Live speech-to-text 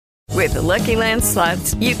With the Lucky Land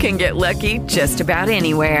Slots, you can get lucky just about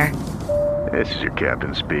anywhere. This is your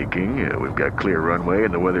captain speaking. We've got clear runway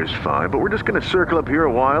and the weather's fine, but we're just going to circle up here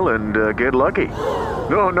a while and get lucky.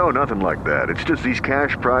 No, nothing like that. It's just these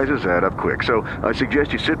cash prizes add up quick. So I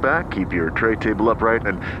suggest you sit back, keep your tray table upright,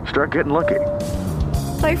 and start getting lucky.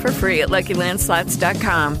 Play for free at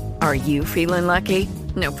LuckyLandSlots.com. Are you feeling lucky?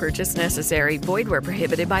 No purchase necessary. Void where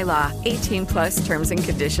prohibited by law. 18 plus terms and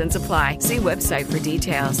conditions apply. See website for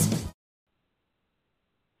details.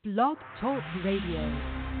 Blog Talk Radio.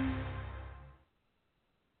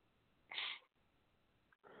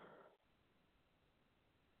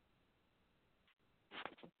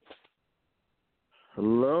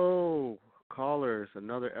 Hello, callers.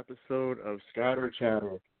 Another episode of Scatter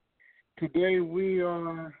Chatter. Today we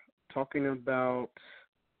are talking about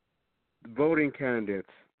voting candidates.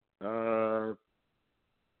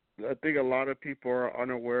 I think a lot of people are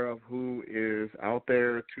unaware of who is out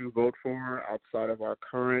there to vote for outside of our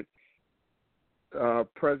current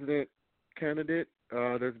president candidate.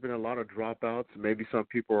 There's been a lot of dropouts. Maybe some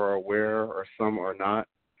people are aware or some are not.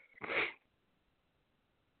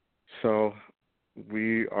 So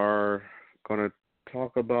we are going to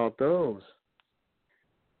talk about those.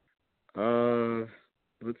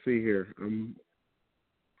 Let's see here.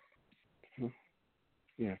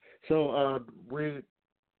 Yeah. So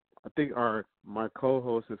I think my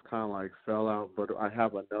co-host is kind of like fell out, but I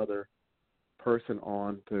have another person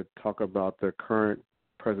on to talk about the current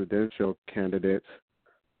presidential candidates.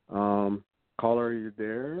 Caller, are you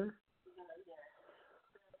there?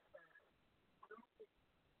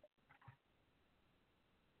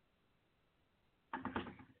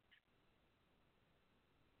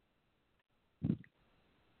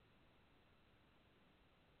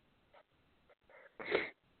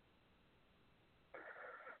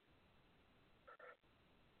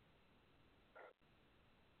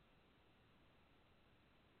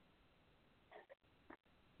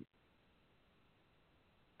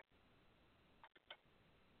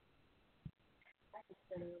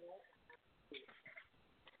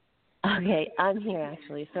 Okay, I'm here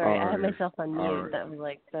actually. Sorry, I had myself on mute. Right. That was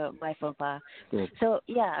like my faux pas. Cool. So,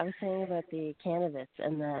 yeah, I was saying about the candidates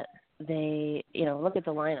and that they, look at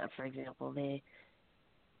the lineup, for example.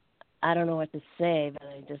 I don't know what to say, but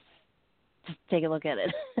I just take a look at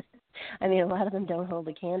it. I mean, a lot of them don't hold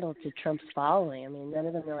a candle to Trump's following. I mean, none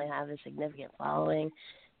of them really have a significant following,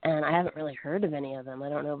 and I haven't really heard of any of them. I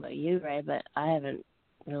don't know about you, Ray, but I haven't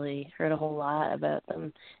really heard a whole lot about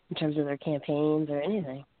them in terms of their campaigns or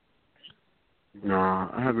anything. Nah,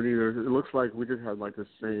 I haven't either. It looks like we just have like the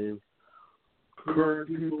same current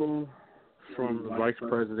people from the vice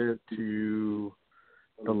president to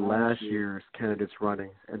the last year's candidates running,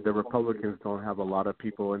 and the Republicans don't have a lot of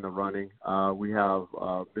people in the running. We have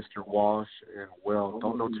Mr. Walsh and Will.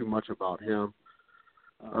 Don't know too much about him.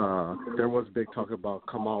 There was big talk about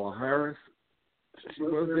Kamala Harris. She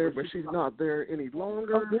was there, but she's not there any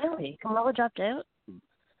longer. Oh, really? Kamala dropped out?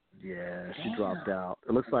 Yeah, she dropped out.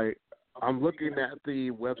 It looks like I'm looking at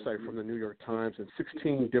the website from the New York Times, and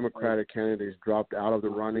 16 Democratic candidates dropped out of the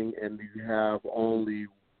running, and you have only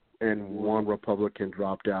one Republican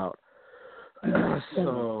dropped out.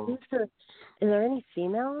 So, is there any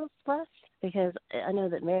females left? Because I know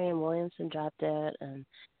that Marianne Williamson dropped out, and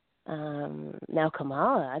now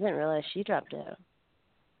Kamala. I didn't realize she dropped out.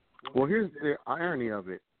 Well, here's the irony of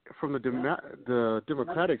it. From the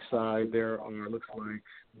Democratic side, there looks like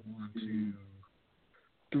 1, 2,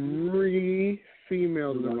 3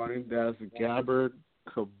 females in the running. That's Gabbard,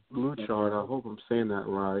 Klobuchar. I hope I'm saying that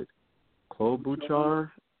right.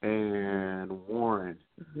 Klobuchar and Warren.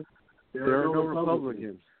 There are no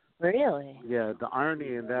Republicans. Really? Yeah, the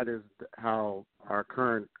irony in that is how our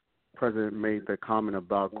current president made the comment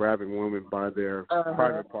about grabbing women by their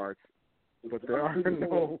private parts. But there are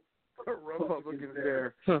no Republicans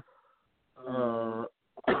there.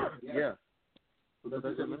 Yeah. Let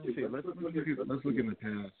me see. Let's look in the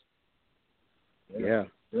past. Yeah,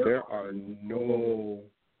 there are no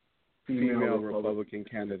female Republican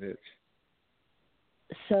candidates.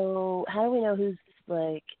 So how do we know who's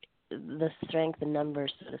like the strength in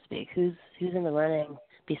numbers, so to speak? Who's in the running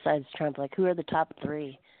besides Trump? Like, who are the top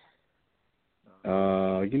 3? You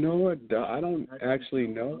know what? I don't actually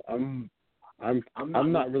know.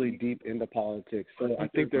 I'm not really deep into politics, so I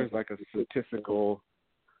think there's like a statistical.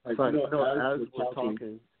 As we're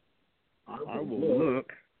talking, I will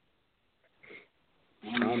look.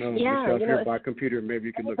 I don't know. Yeah, Michelle's here by computer. Maybe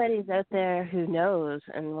you can look. Anybody's out there who knows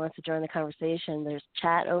and wants to join the conversation, there's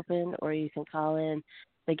chat open, or you can call in.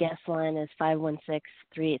 The guest line is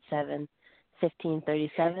 516-387-1537,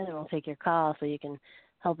 and we'll take your call so you can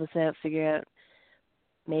help us out, figure out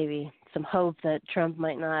maybe some hope that Trump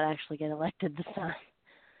might not actually get elected this time.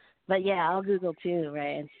 But yeah, I'll Google too,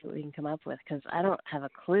 right, and see what we can come up with, because I don't have a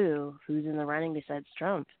clue who's in the running besides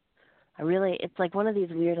Trump. It's like one of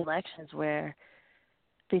these weird elections where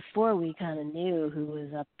before we kind of knew who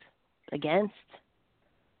was up against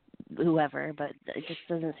whoever, but it just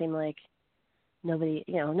doesn't seem like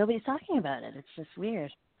nobody's talking about it. It's just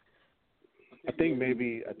weird. I think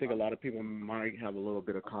a lot of people might have a little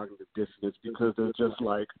bit of cognitive dissonance because they're just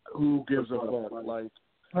like, who gives a fuck? Like,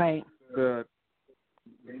 right.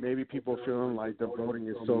 Maybe people feeling like the voting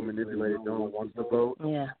is so manipulated, no one wants to vote.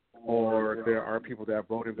 Yeah. Or there are people that are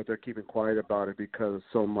voting, but they're keeping quiet about it because of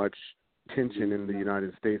so much tension in the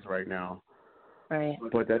United States right now. Right.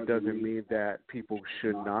 But that doesn't mean that people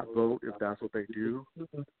should not vote if that's what they do.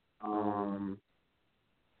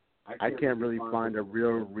 I can't really find a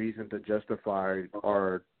real reason to justify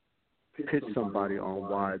or pitch somebody on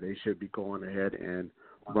why they should be going ahead and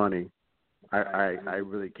running. I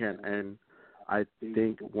really can't. And I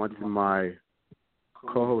think once my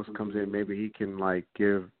co-host comes in, maybe he can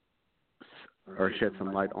give or shed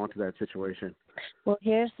some light onto that situation. Well,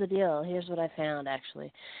 here's the deal. Here's what I found,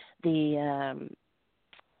 actually. The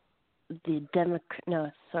Democrats.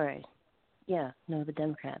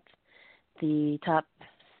 The top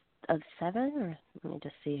of 7, or let me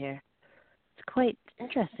just see here. It's quite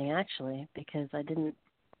interesting, actually, because I didn't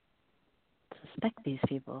suspect these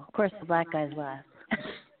people. Of course, the black guy's last.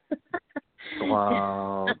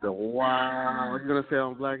 Wow. Wow. You're going to say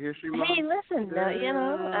on Black History Month? Hey, listen,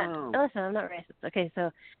 listen, I'm not racist. Okay,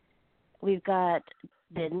 so we've got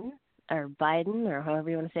Biden, or however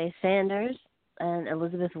you want to say, Sanders, and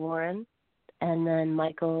Elizabeth Warren, and then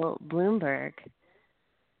Michael Bloomberg,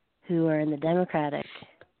 who are in the Democratic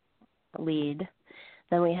lead.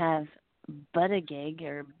 Then we have Buttigieg,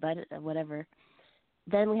 or whatever.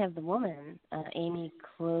 Then we have the woman, Amy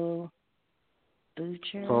Klobuchar.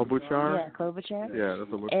 Yeah, Klobuchar. Yeah,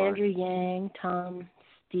 that's what Andrew Yang, Tom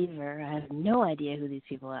Stever. I have no idea who these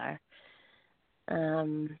people are.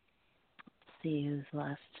 Let's see who's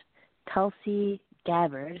last. Tulsi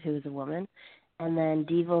Gabbard, who is a woman, and then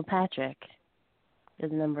Deval Patrick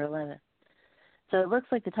is number 11. So it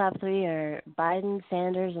looks like the top 3 are Biden,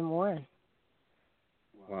 Sanders, and Warren.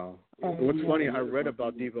 Wow. What's funny, I read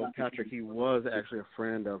about Deval Patrick. He was actually a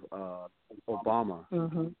friend of Obama.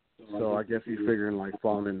 Mm-hmm. So I guess he's figuring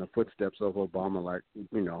following in the footsteps of Obama,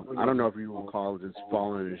 I don't know if you will call it just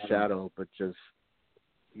following in his shadow, but just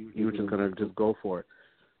he was just going to just go for it.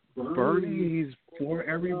 Bernie's for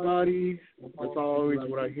everybody. That's always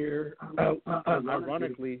what I hear.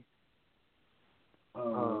 Ironically,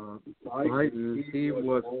 Biden, he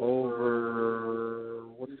was over,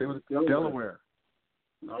 Delaware.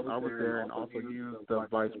 I was there, and also he was the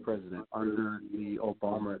vice president under the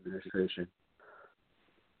Obama administration.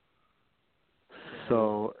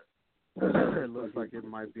 So it looks like it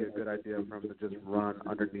might be a good idea for him to just run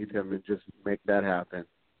underneath him and just make that happen.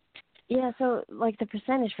 Yeah, so the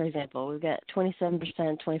percentage, for example, we've got 27%,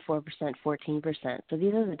 24%, 14%. So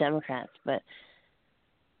these are the Democrats, but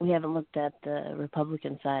we haven't looked at the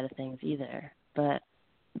Republican side of things either. But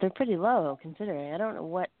they're pretty low considering. I don't know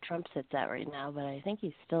what Trump sits at right now, but I think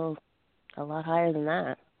he's still a lot higher than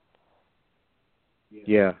that.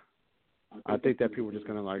 Yeah. I think that people are just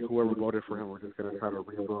going to, whoever voted for him, we're just going to try to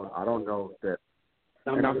re-vote. I don't know that.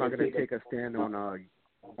 And I'm not going to take a stand on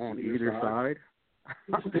either side.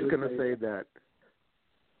 I'm just going to say that,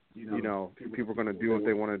 people are going to do what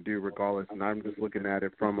they want to do regardless, and I'm just looking at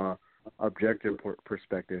it from a objective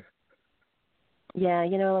perspective. Yeah,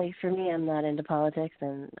 for me, I'm not into politics,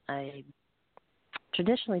 and I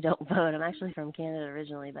traditionally don't vote. I'm actually from Canada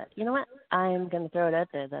originally, but you know what? I'm going to throw it out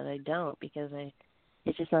there that I don't because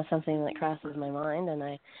it's just not something that crosses my mind, and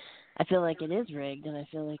I feel like it is rigged, and I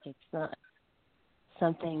feel like it's not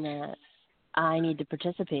something that I need to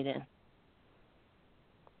participate in.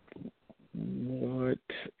 What?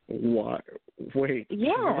 Wait.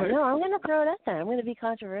 Yeah, what? no, I'm going to throw it out there. I'm going to be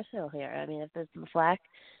controversial here. I mean, if it's the flack,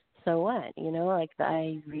 so what?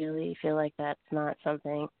 I really feel like that's not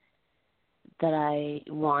something that I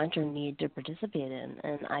want or need to participate in.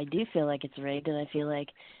 And I do feel like it's rigged, and I feel like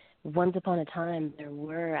once upon a time there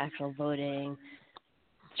were actual voting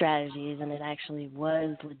strategies, and it actually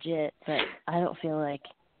was legit, but I don't feel like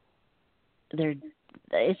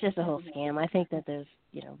it's just a whole scam. I think that there's,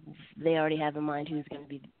 they already have in mind who's going to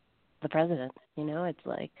be the president. It's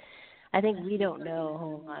I think we don't know a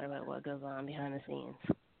whole lot about what goes on behind the scenes.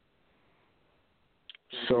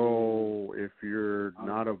 So if you're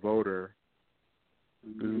not a voter,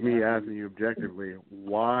 This is me asking you objectively,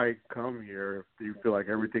 why come here if you feel like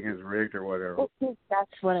everything is rigged or whatever? Well, that's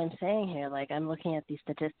what I'm saying here. Like, I'm looking at these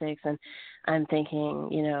statistics and I'm thinking,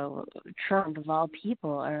 you know, Trump, of all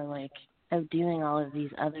people, are, like, outdoing all of these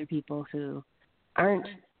other people who aren't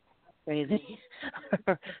crazy,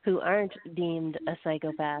 who aren't deemed a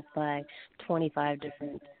psychopath by 25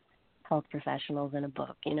 different health professionals in a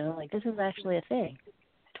book, you know? Like, this is actually a thing.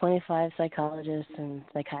 25 psychologists and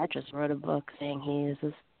psychiatrists wrote a book saying he is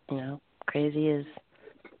as, you know, crazy as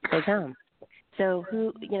they come. So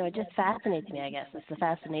it just fascinates me, I guess. It's the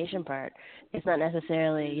fascination part. It's not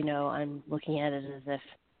necessarily, you know, I'm looking at it as if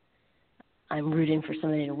I'm rooting for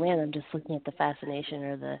somebody to win. I'm just looking at the fascination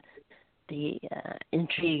or the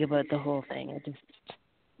intrigue about the whole thing.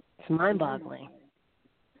 It's mind-boggling.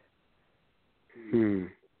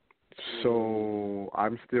 So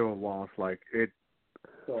I'm still lost. Like it.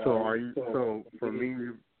 So are you? So for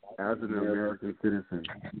me, as an American citizen,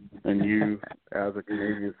 and you as a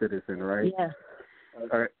Canadian citizen, right? Yeah.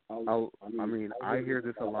 I mean, I hear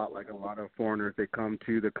this a lot. Like a lot of foreigners, they come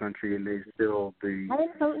to the country and they still I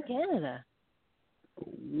didn't vote in Canada.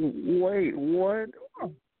 Wait, what?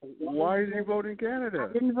 Why did you vote in Canada?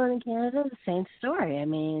 I didn't vote in Canada. The same story. I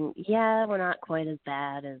mean, yeah, we're not quite as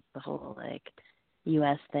bad as the whole like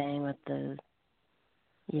U.S. thing with the,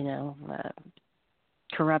 you know,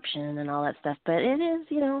 corruption and all that stuff. But it is,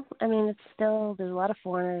 you know, I mean, it's still, there's a lot of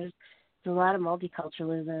foreigners, there's a lot of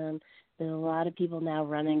multiculturalism, there's a lot of people now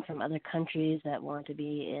running from other countries that want to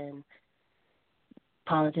be in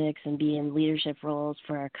politics and be in leadership roles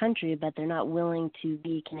for our country, but they're not willing to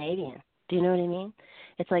be Canadian. Do you know what I mean?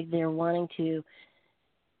 It's like they're wanting to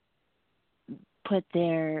put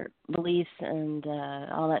their beliefs and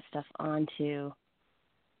all that stuff onto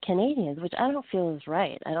Canadians, which I don't feel is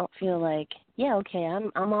right. I don't feel like, yeah, okay,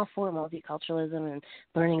 I'm all for multiculturalism and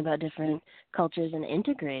learning about different cultures and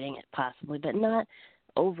integrating it possibly, but not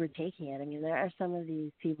overtaking it. I mean, there are some of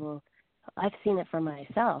these people, I've seen it for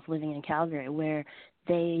myself living in Calgary, where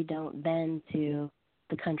they don't bend to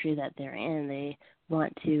the country that they're in. They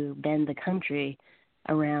want to bend the country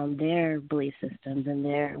around their belief systems and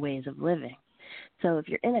their ways of living. So if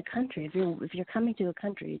you're in a country, if you're coming to a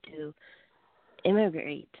country to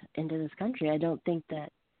immigrate into this country, I don't think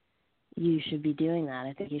that you should be doing that.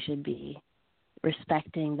 I think you should be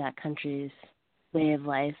respecting that country's way of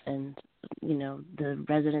life and, you know, the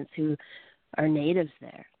residents who are natives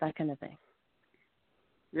there, that kind of thing.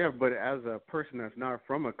 Yeah, but as a person that's not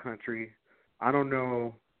from a country, I don't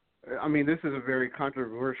know. I mean, this is a very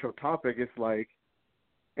controversial topic. It's like,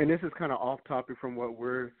 and this is kind of off topic from what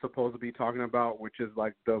we're supposed to be talking about, which is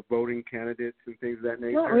like the voting candidates and things of that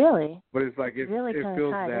nature. Not really. But it's like it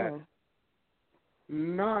feels that.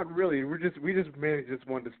 In. Not really. We just mainly just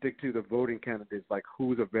wanted to stick to the voting candidates, like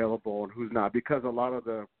who's available and who's not, because a lot of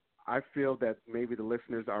I feel that maybe the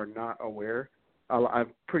listeners are not aware.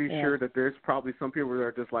 I'm pretty sure that there's probably some people that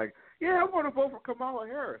are just like, yeah, I want to vote for Kamala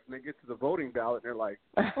Harris, and they get to the voting ballot and they're like,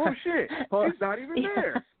 oh shit, well, she's not even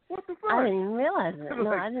there. What the fuck? I didn't even realize it. No,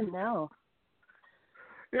 like, I didn't know.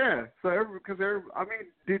 Yeah, so I mean,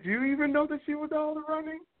 did you even know that she was out of the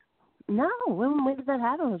running? No, when did that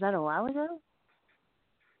happen? Was that a while ago?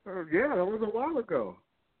 Yeah, that was a while ago.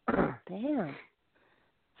 Damn.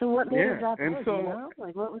 So what made her drop out, you know?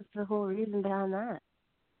 Like, what was the whole reason behind that?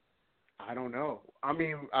 I don't know. I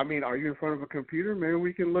mean, are you in front of a computer? Maybe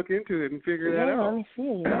we can look into it and figure that out. Yeah, let me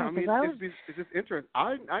see. Yeah, I mean, it's just interesting.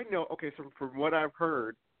 I know. Okay, so from what I've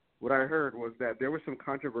heard, what I heard was that there was some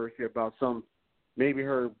controversy about maybe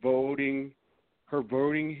her voting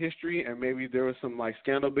history, and maybe there was some like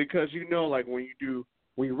scandal because like when you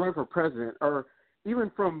run for president, or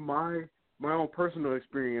even from my own personal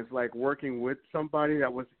experience, like working with somebody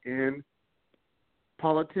that was in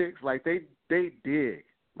politics, like they dig.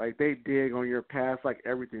 Like, they dig on your past, like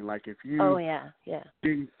everything. Like, if you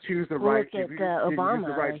didn't choose the right, if you didn't use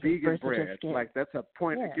the right vegan bread, like, that's a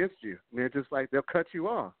point against you. And they're just like, they'll cut you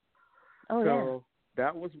off. Oh, so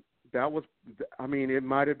that was, I mean, it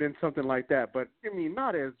might have been something like that. But, I mean,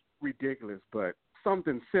 not as ridiculous, but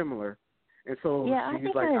something similar. And so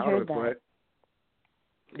she's, like, out of it. But,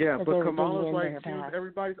 yeah, but Kamala's like, she was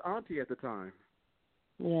everybody's auntie at the time.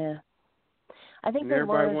 Yeah. I think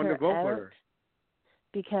everybody wanted to vote for her.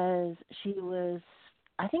 Because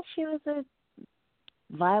I think she was a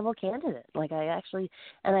viable candidate. Like, I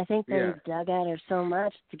think they dug at her so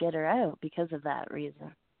much to get her out because of that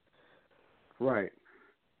reason. Right.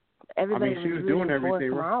 Everybody she was doing everything.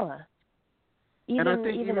 Kamala. And I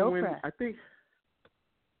think even Oprah.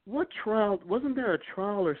 What trial, wasn't there a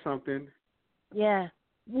trial or something? Yeah.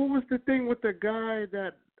 What was the thing with the guy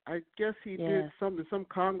that, I guess he Yeah. did something, some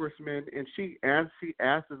congressman, and she asked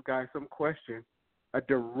this guy some question, a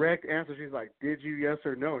direct answer. She's like, "Did you, yes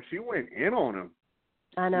or no?" She went in on him.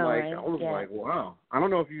 I know, like, right? I was Yeah. like, wow. I don't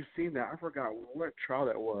know if you've seen that. I forgot what trial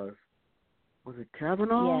that was. Was it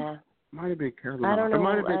Kavanaugh? Yeah. Might have been Kavanaugh. I don't know. It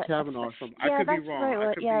might have been Kavanaugh or something. Yeah, I could be that's wrong. the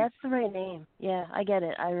right. I That's the right name. Yeah, I get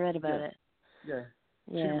it. I read about it. Yeah.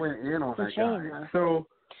 Yeah. She went in on It's a that shame, guy. though. So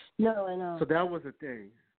no, I know. So that was a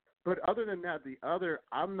thing. But other than that,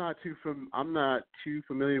 I'm not too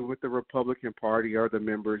familiar with the Republican Party or the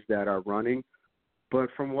members that are running.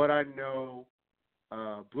 But from what I know,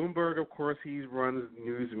 Bloomberg, of course, he runs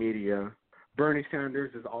news media. Bernie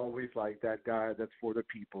Sanders is always like that guy that's for the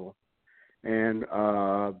people. And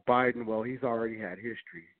Biden, well, he's already had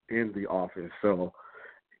history in the office. So,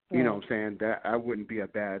 you know what I'm saying, that wouldn't be a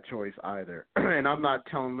bad choice either. And I'm not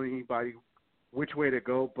telling anybody which way to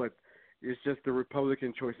go, but it's just the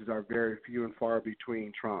Republican choices are very few and far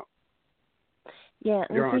between Trump. Yeah,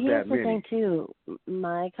 There and aren't see, here's that the many. thing, too.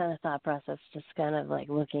 My kind of thought process, just kind of like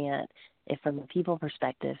looking at it from a people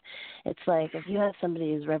perspective, it's like if you have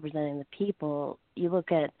somebody who's representing the people, you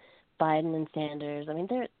look at Biden and Sanders. I mean,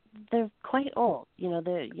 they're quite old.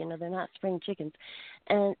 They're not spring chickens,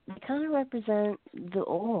 and they kind of represent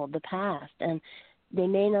the past, and they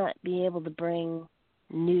may not be able to bring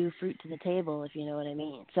new fruit to the table, if you know what I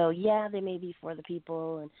mean. So yeah, they may be for the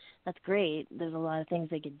people, and that's great. There's a lot of things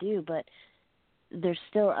they could do, but they're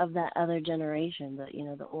still of that other generation,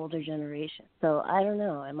 the older generation. So I don't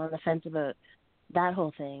know. I'm on the fence about that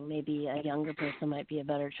whole thing. Maybe a younger person might be a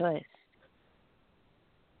better choice.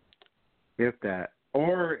 If that.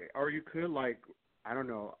 Or you could, like, I don't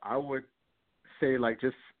know, I would say, like,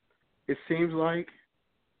 just, it seems like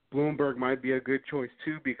Bloomberg might be a good choice,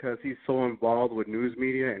 too, because he's so involved with news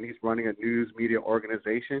media, and he's running a news media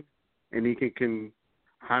organization, and he can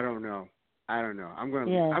I don't know. I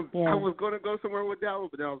was going to go somewhere with that one,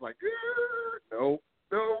 but then I was like, no.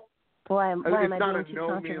 Why am I not being a too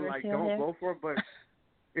no mean, like, controversial don't here? vote for it, but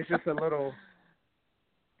it's just a little,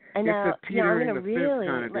 I know, it's a teetering I'm gonna the fifth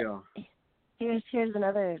kind of deal. Here's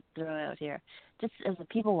another throw out here. Just as a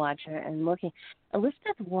people watcher and looking,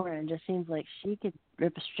 Elizabeth Warren just seems like she could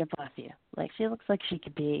rip a strip off you. Like, she looks like she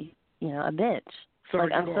could be, a bitch. So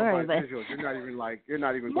like, I'm sorry, but visuals. You're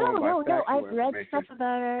not even no, going by factual I've read information. stuff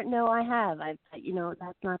about her. No, I have.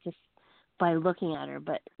 That's not just by looking at her,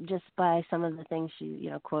 but just by some of the things she,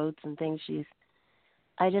 quotes and things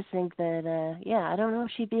I just think that, I don't know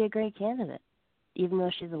if she'd be a great candidate, even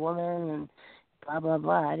though she's a woman and blah, blah,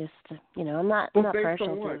 blah. I just, I'm not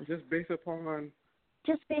partial to it. Just based upon?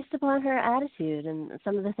 Just based upon her attitude and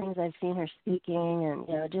some of the things I've seen her speaking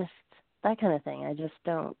and, just that kind of thing. I just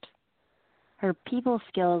don't. Her people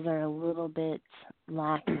skills are a little bit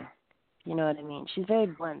lacking. You know what I mean? She's very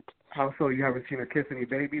blunt. How so? You haven't seen her kiss any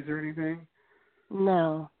babies or anything?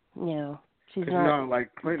 No. She's not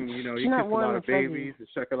like Clinton. He kissed a lot of babies and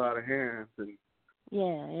shook a lot of hands, and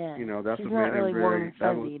yeah. That's she's what not made really him warm and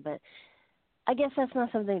fuzzy, but I guess that's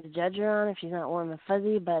not something to judge her on if she's not warm and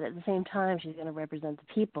fuzzy. But at the same time, she's going to represent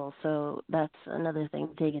the people, so that's another thing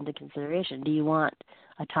to take into consideration. Do you want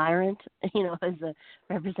a tyrant, as a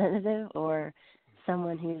representative, or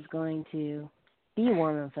someone who's going to be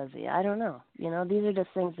warm and fuzzy? I don't know. These are just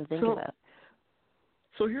things to think about.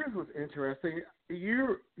 So here's what's interesting.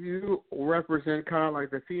 You represent kind of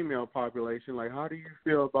like the female population. Like, how do you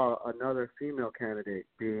feel about another female candidate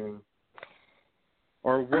being,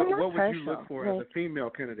 or what would you look for as a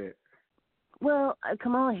female candidate? Well,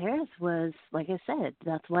 Kamala Harris was, like I said,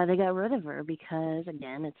 that's why they got rid of her, because,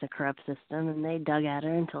 again, it's a corrupt system, and they dug at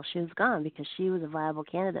her until she was gone because she was a viable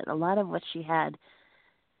candidate. A lot of what she had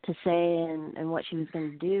to say and what she was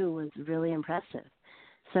going to do was really impressive.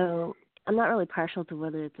 So I'm not really partial to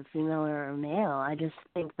whether it's a female or a male. I just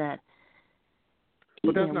think that.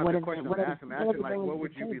 But that's not the question I'm asking. What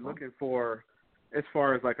would you be looking for as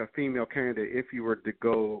far as like a female candidate if you were to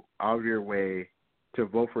go out of your way to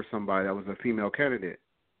vote for somebody that was a female candidate?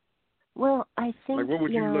 Well, I think. Like, what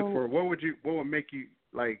would you look for? What would make you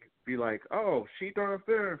be like, oh, she done a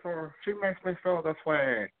thing for, she makes me feel this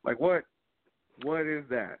way. Like, what is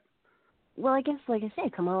that? Well, I guess, like I say,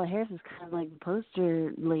 Kamala Harris is kind of like the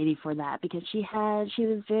poster lady for that because she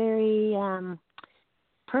was very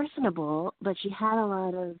personable, but she had a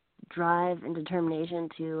lot of drive and determination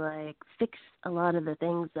to fix a lot of the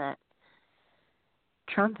things that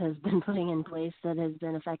Trump has been putting in place that has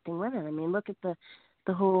been affecting women. I mean, look at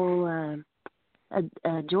the whole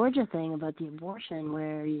Georgia thing about the abortion,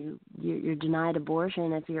 where you're denied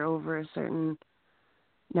abortion if you're over a certain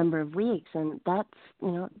number of weeks, and that's,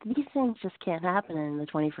 these things just can't happen in the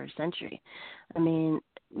 21st century. I mean,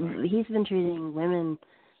 he's been treating women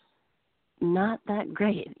not that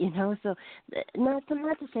great, So not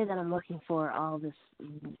to say that I'm looking for all this,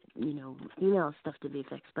 female stuff to be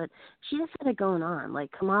fixed, but she just had it going on.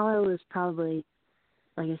 Like Kamala was probably,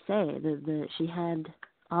 like I say, she had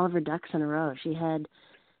all of her ducks in a row. She had,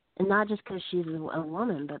 and not just because she's a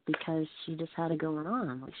woman, but because she just had it going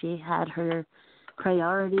on. Like she had her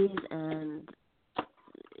priorities, and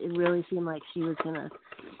it really seemed like she was gonna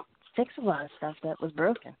fix a lot of stuff that was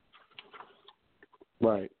broken.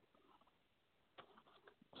 Right.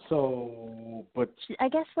 So, but I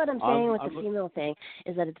guess what I'm saying with the female thing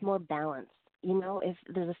is that it's more balanced. If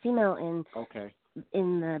there's a female in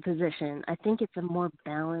the position, I think it's a more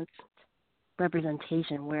balanced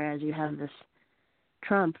representation, whereas you have this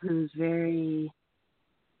Trump who's very,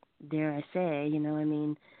 dare I say,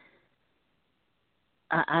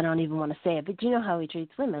 I don't even want to say it, but you know how he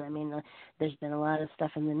treats women. I mean, there's been a lot of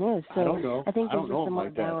stuff in the news. So I don't know. I think I don't know a more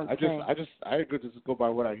like that. balanced I could just go by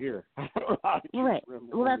what I hear. Right.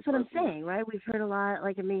 Well, that's what I'm saying, right? We've heard a lot.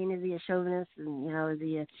 Like, I mean, is he a chauvinist? And is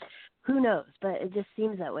he who knows? But it just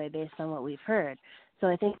seems that way based on what we've heard. So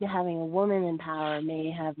I think that having a woman in power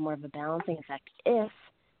may have more of a balancing effect if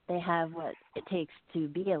they have what it takes to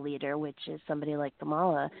be a leader, which is somebody like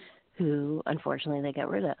Kamala, who unfortunately they got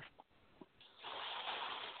rid of.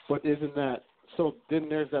 But isn't that so? Then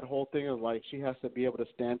there's that whole thing of like she has to be able to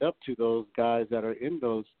stand up to those guys that are in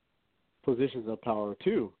those positions of power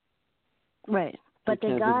too. Right, but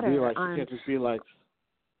they got her on. She can't just be like.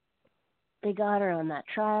 They got her on that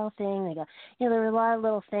trial thing. They got there were a lot of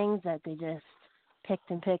little things that they just picked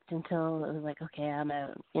until it was like, okay, I'm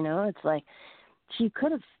out. It's like she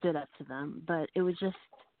could have stood up to them, but it was just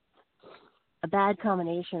a bad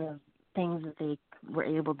combination of things that they were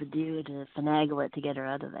able to do to finagle it to get her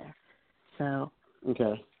out of there. So.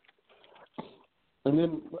 Okay. And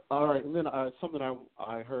then, all right, and then something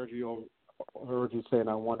I heard you say, and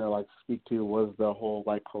I want to speak to was the whole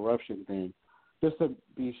corruption thing. Just to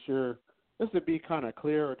be sure, just to be kind of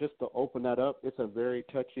clear, or just to open that up, it's a very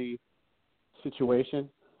touchy situation.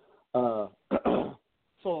 So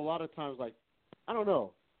a lot of times, I don't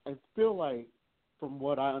know, I feel like from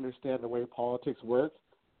what I understand the way politics works,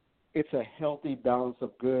 it's a healthy balance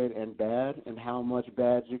of good and bad, and how much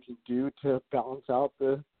bad you can do to balance out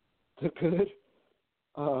the good.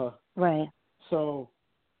 Right. So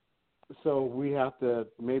we have to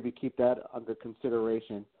maybe keep that under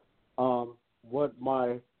consideration. What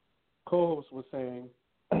my co-host was saying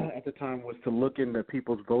at the time was to look into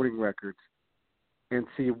people's voting records and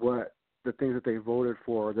see what the things that they voted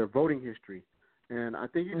for, their voting history. And I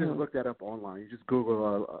think you just look that up online. You just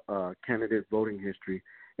Google candidate voting history.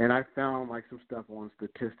 And I found some stuff on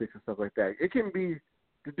statistics and stuff like that. It can be,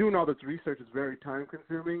 doing all this research is very time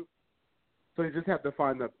consuming. So you just have to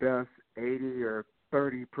find the best 80 or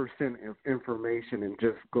 30% of information and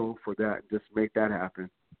just go for that. Just make that happen.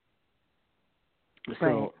 Right.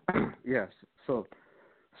 So, yes. So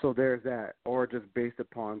there's that. Or just based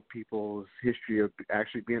upon people's history of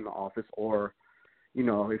actually being in the office, or,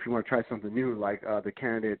 if you want to try something new, the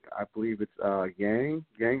candidate, I believe it's Yang.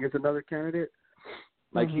 Yang is another candidate.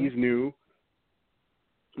 He's new.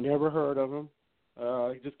 Never heard of him.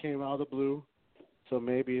 He just came out of the blue. So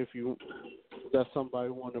maybe if that's somebody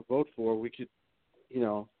we want to vote for, we could,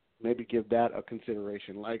 maybe give that a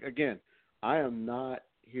consideration. Again, I am not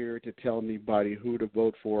here to tell anybody who to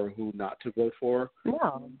vote for or who not to vote for.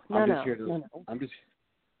 No. I'm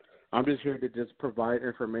just here to just provide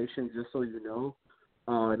information, just so you know.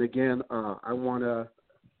 And again, I want to,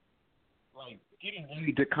 getting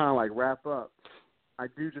ready to kind of wrap up. I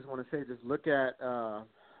do just want to say, just look at,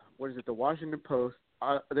 the Washington Post.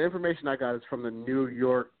 The information I got is from the New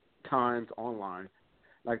York Times online,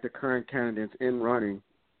 the current candidates in running,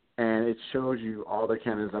 and it shows you all the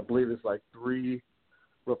candidates. I believe it's 3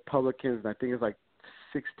 Republicans, and I think it's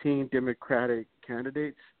 16 Democratic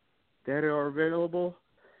candidates that are available.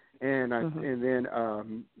 And and then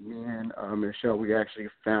me and Michelle, we actually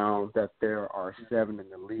found that there are 7 in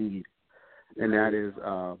the lead, and that is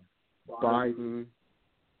Biden,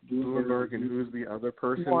 Bloomberg, and who's the other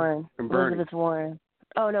person? Warren. And Bernie. Elizabeth Warren.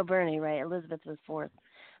 Oh, no, Bernie, right. Elizabeth was 4th.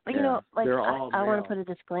 But, they're all I want to put a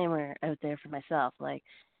disclaimer out there for myself.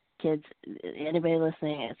 Kids, anybody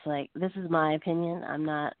listening, it's this is my opinion. I'm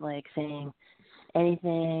not, saying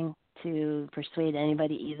anything to persuade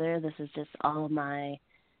anybody either. This is just all of my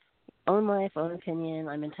own life, own opinion.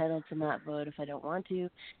 I'm entitled to not vote if I don't want to.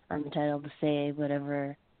 I'm entitled to say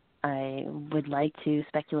whatever I would like to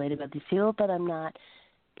speculate about these people, but I'm not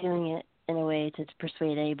doing it in a way to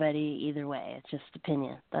persuade anybody either way. It's just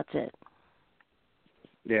opinion. That's it.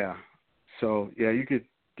 Yeah. So, you could,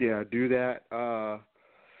 do that.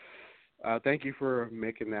 Thank you for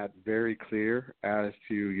making that very clear as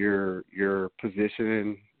to your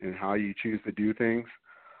position and how you choose to do things.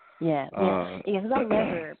 Yeah, because I'll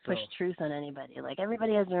never push truth on anybody. Like,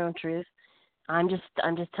 everybody has their own truth. I'm just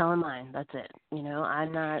telling mine. That's it. You know,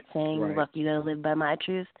 I'm not saying, Right. look, you got to live by my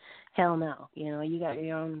truth. Hell no. You know, you got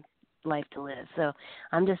your own life to live. So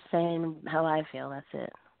I'm just saying how I feel. That's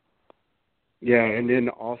it. Yeah, and then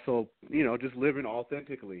also, you know, just living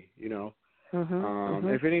authentically, you know.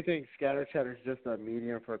 If anything, scatter chatter is just a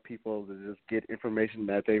medium for people to just get information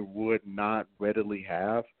that they would not readily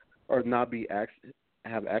have or not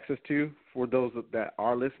have access to for those that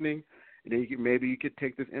are listening. And then maybe you could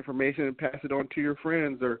take this information and pass it on to your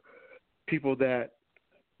friends or people that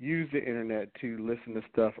use the internet to listen to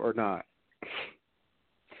stuff or not.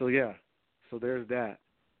 So, yeah, so there's that.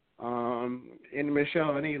 And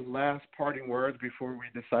Michelle, any last parting words before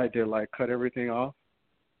we decide to, like, cut everything off?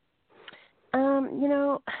 You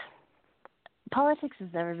know, politics has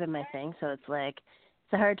never been my thing, so it's like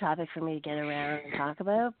it's a hard topic for me to get around and talk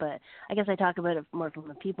about, but I guess I talk about it more from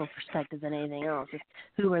the people perspective than anything else. Just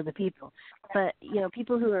who are the people? But, you know,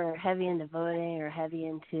 people who are heavy into voting or heavy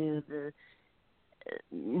into the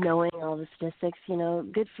knowing all the statistics, you know,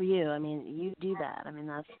 good for you. I mean, you do that. I mean,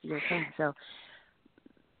 that's your thing. So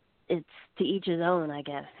it's to each his own, I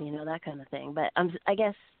guess, you know, that kind of thing. But I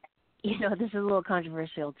guess, you know, this is a little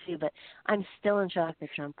controversial too, but I'm still in shock that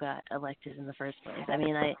Trump got elected in the first place. I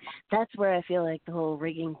mean, that's where I feel like the whole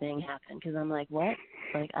rigging thing happened, because I'm like, what?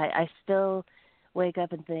 Like, I still wake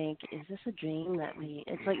up and think, is this a dream that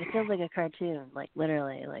it's like, it feels like a cartoon, like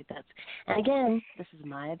literally, like that's, and again, this is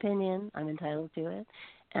my opinion. I'm entitled to it.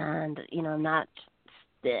 And, you know, I'm not,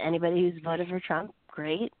 anybody who's voted for Trump,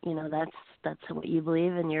 great. You know, that's what you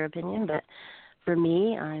believe in your opinion, but for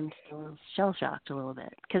me, I'm still shell-shocked a little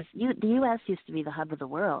bit because the U.S. used to be the hub of the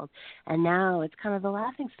world, and now it's kind of the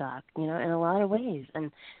laughingstock, you know, in a lot of ways,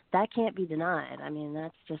 and that can't be denied. I mean,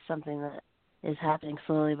 that's just something that is happening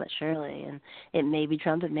slowly but surely, and it may be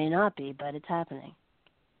Trump, it may not be, but it's happening.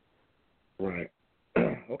 Right.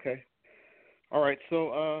 Okay. All right,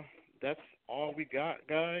 so that's all we got,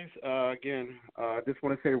 guys. Again, I just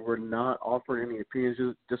want to say we're not offering any opinions.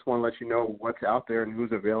 Just want to let you know what's out there and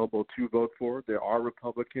who's available to vote for. There are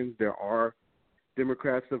Republicans. There are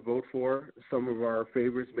Democrats to vote for. Some of our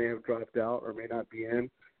favorites may have dropped out or may not be in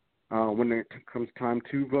when it comes time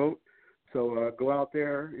to vote. So go out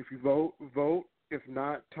there. If you vote, vote. If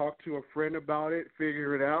not, talk to a friend about it.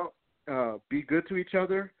 Figure it out. Be good to each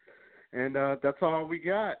other. And that's all we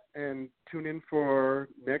got. And tune in for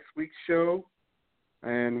next week's show,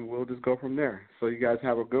 and we'll just go from there. So you guys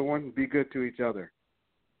have a good one. Be good to each other.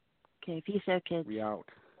 Okay, peace out, kids. We out.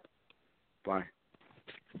 Bye.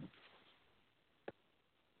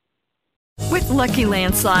 With Lucky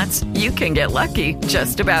Land Slots, you can get lucky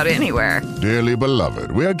just about anywhere. Dearly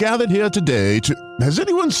beloved, we are gathered here today to... Has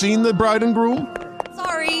anyone seen the bride and groom?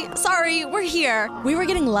 Sorry, we're here. We were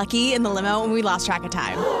getting lucky in the limo and we lost track of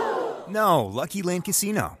time. No, Lucky Land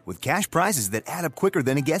Casino, with cash prizes that add up quicker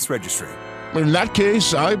than a guest registry. In that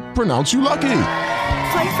case, I pronounce you lucky.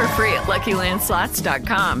 Play for free at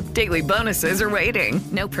LuckyLandSlots.com. Daily bonuses are waiting.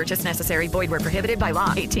 No purchase necessary. Void where prohibited by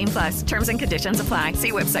law. 18+. Terms and conditions apply.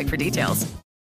 See website for details.